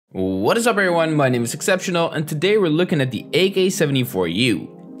What is up everyone, my name is Exceptional and today we're looking at the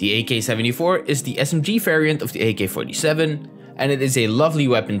AK74u. The AK74 is the SMG variant of the AK47 and it is a lovely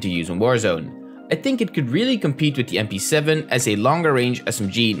weapon to use in Warzone. I think it could really compete with the MP7 as a longer range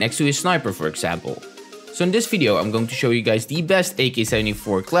SMG next to a sniper for example. So in this video I'm going to show you guys the best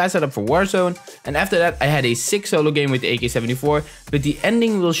AK74 class setup for Warzone, and after that I had a sick solo game with the AK74, but the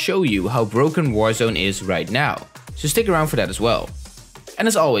ending will show you how broken Warzone is right now. So stick around for that as well. And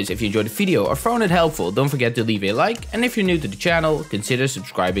as always, if you enjoyed the video or found it helpful, don't forget to leave a like, and if you're new to the channel, consider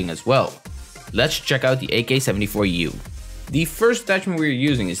subscribing as well. Let's check out the AK74u. The first attachment we're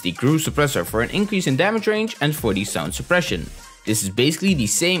using is the Groove Suppressor for an increase in damage range and for the sound suppression. This is basically the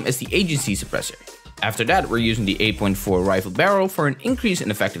same as the Agency Suppressor. After that, we're using the 8.4 Rifle Barrel for an increase in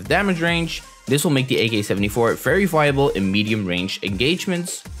effective damage range. This will make the AK74 very viable in medium range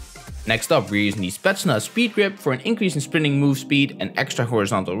engagements. Next up, we're using the xsebtional Speed Grip for an increase in sprinting move speed and extra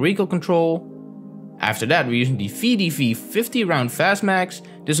horizontal recoil control. After that, we're using the VDV 50 round fast mags.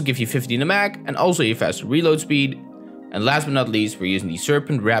 This will give you 50 in the mag and also a faster reload speed. And last but not least, we're using the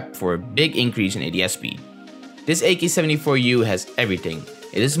Serpent Wrap for a big increase in ADS speed. This AK74u has everything.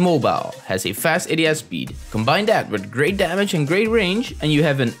 It is mobile, has a fast ADS speed. Combine that with great damage and great range and you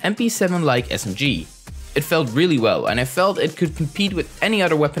have an MP7-like SMG. It felt really well and I felt it could compete with any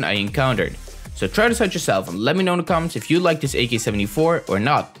other weapon I encountered. So try this out yourself and let me know in the comments if you like this AK74 or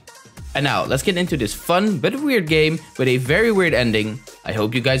not. And now let's get into this fun but weird game with a very weird ending. I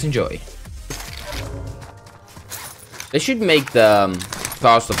hope you guys enjoy. They should make the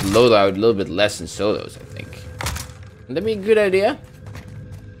cost of loadout a little bit less in solos, I think. Would that be a good idea?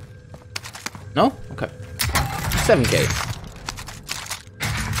 No? Okay. 7k.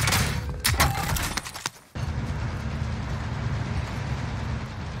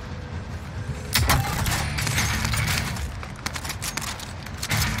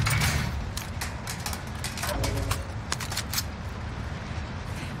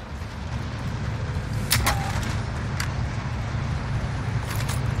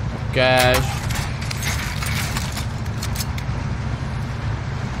 Cash.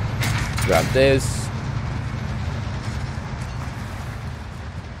 Grab this.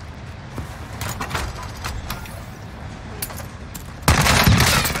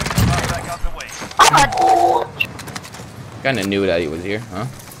 Kinda knew that he was here, huh?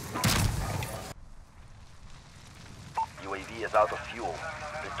 UAV is out of fuel.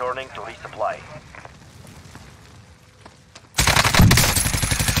 Returning to resupply.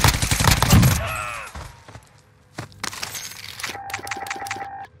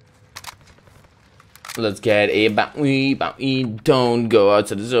 Let's get a bounty. Don't go out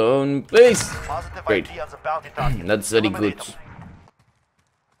to the zone, please. Great. That's very good.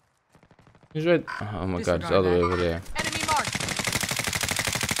 He's right. Oh my god, it's all the way over there.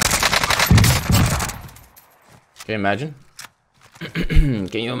 Can you imagine?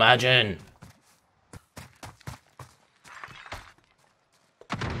 Can you imagine?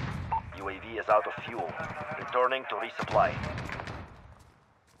 UAV is out of fuel. Returning to resupply.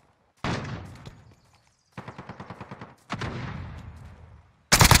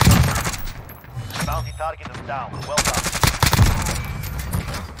 Bounty target is down. Well done.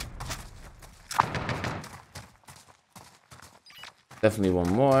 Definitely one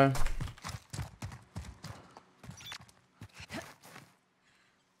more.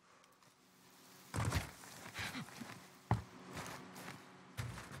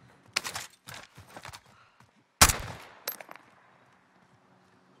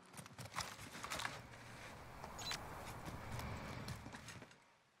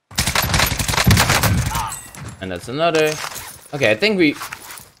 And that's another. Okay, I think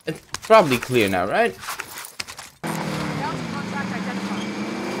it's probably clear now, right?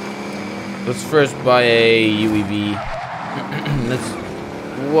 Let's first buy a UAV. Let's.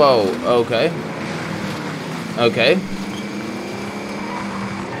 Whoa. Okay. Okay.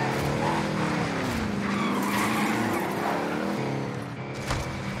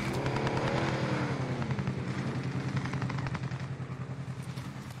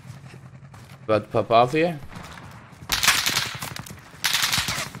 About to pop off here.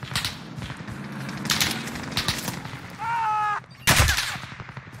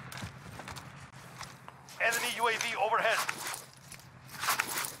 Enemy UAV overhead.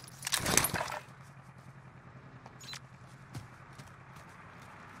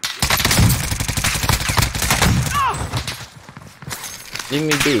 Leave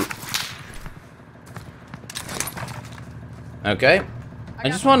me be. Okay. I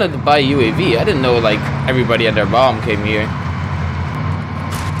just wanted to buy UAV. I didn't know like everybody at their bomb came here.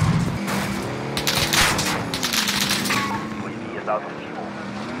 UAV is out of fuel.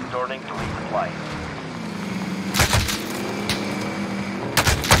 Returning to resupply.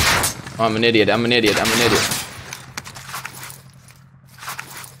 Oh, I'm an idiot. I'm an idiot. I'm an idiot.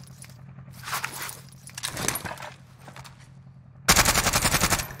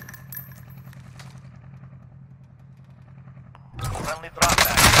 Friendly drop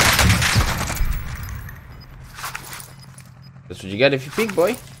back. That's what you get if you peek,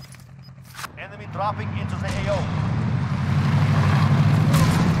 boy. Enemy dropping into the AO.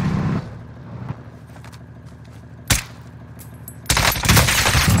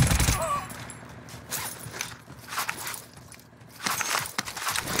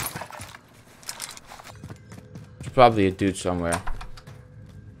 There's probably a dude somewhere.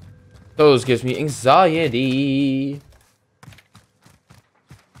 Those gives me anxiety.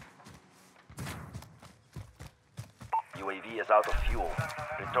 UAV is out of fuel.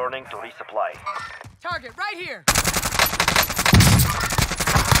 Returning to resupply. Target right here.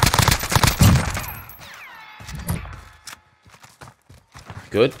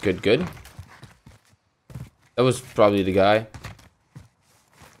 Good, good, good. That was probably the guy.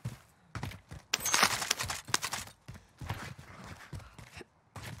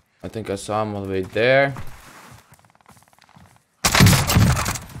 I think I saw him all the way there.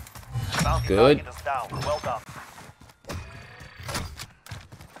 Bounty Good. target is down. Well done.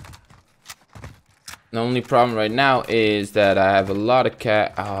 The only problem right now is that I have a lot of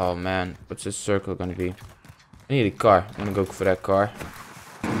cat. Oh man, what's this circle gonna be? I need a car. I'm gonna go for that car.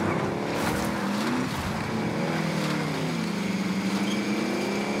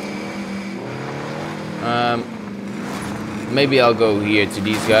 Maybe I'll go here to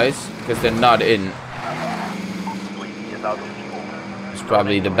these guys because they're not in. UAV is out of fuel. It's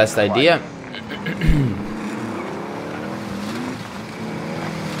probably the best idea.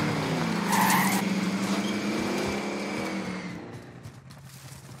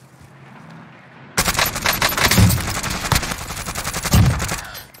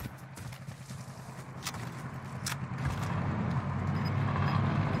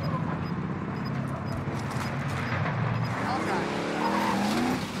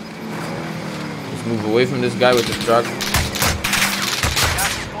 Let's move away from this guy with the truck.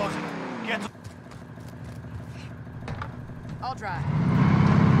 Gas is closing. Get to I'll drive.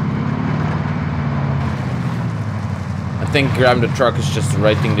 I think grabbing the truck is just the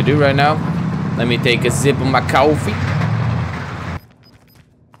right thing to do right now. Let me take a sip of my coffee.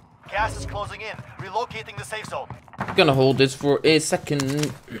 gas is closing in. Relocating the safe zone. Gonna hold this for a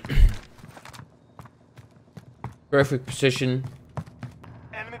second. Perfect position.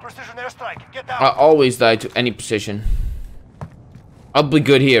 Enemy precision airstrike. Get down. I always die to any position. I'll be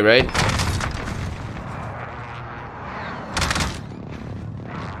good here, right?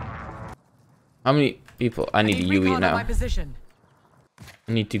 How many people? I need a UE recon on now. my position.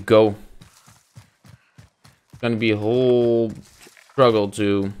 I need to go. It's gonna be a whole struggle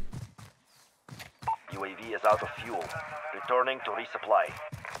to. UAV is out of fuel. Returning to resupply.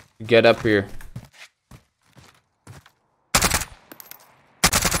 Get up here.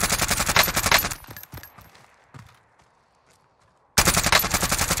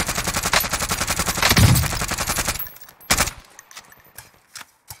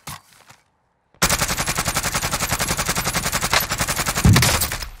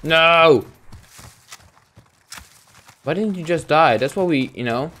 No! Why didn't you just die? That's what we, you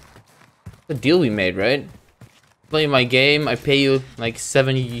know, the deal we made, right? Play my game, I pay you like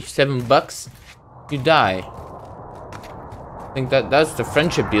 $77. You die. I think that's the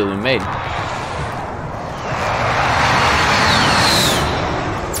friendship deal we made.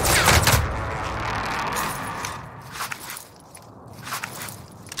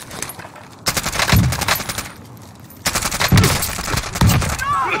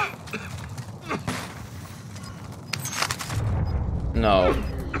 No.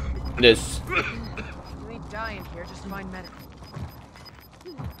 This. You ain't dying here, just find medical.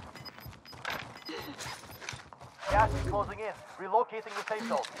 Gas is closing in. Relocating the safe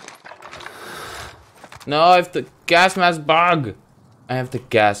zone. No, I have the gas mask bug. I have the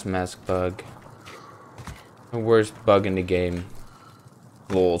gas mask bug. The worst bug in the game.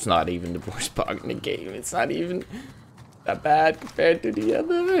 Lol, it's not even the worst bug in the game. It's not even that bad compared to the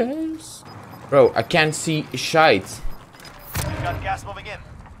others. Bro, I can't see shite. We've got gas moving in.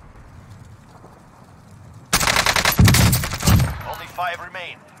 Only 5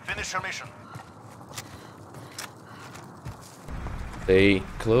 remain. Finish your mission. Stay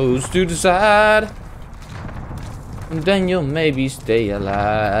close to the side, and then you'll maybe stay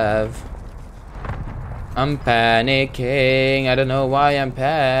alive. I'm panicking. I don't know why I'm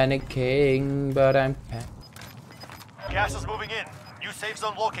panicking, but I'm Gas is moving in. New Safe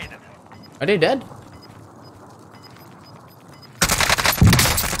zone located. Are they dead?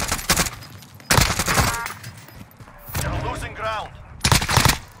 You're losing ground.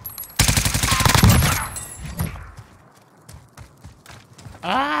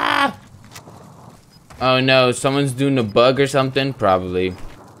 Ah! Oh no, someone's doing a bug or something? Probably.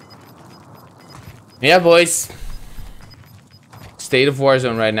 Yeah, boys. State of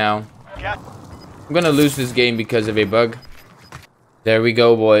Warzone right now. Cat. I'm gonna lose this game because of a bug. There we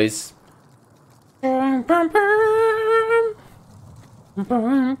go, boys.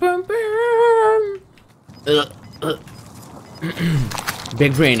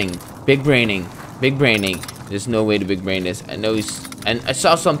 Big braining, big braining, big braining. There's no way to big brain this. I know he's, and I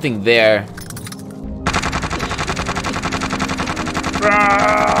saw something there.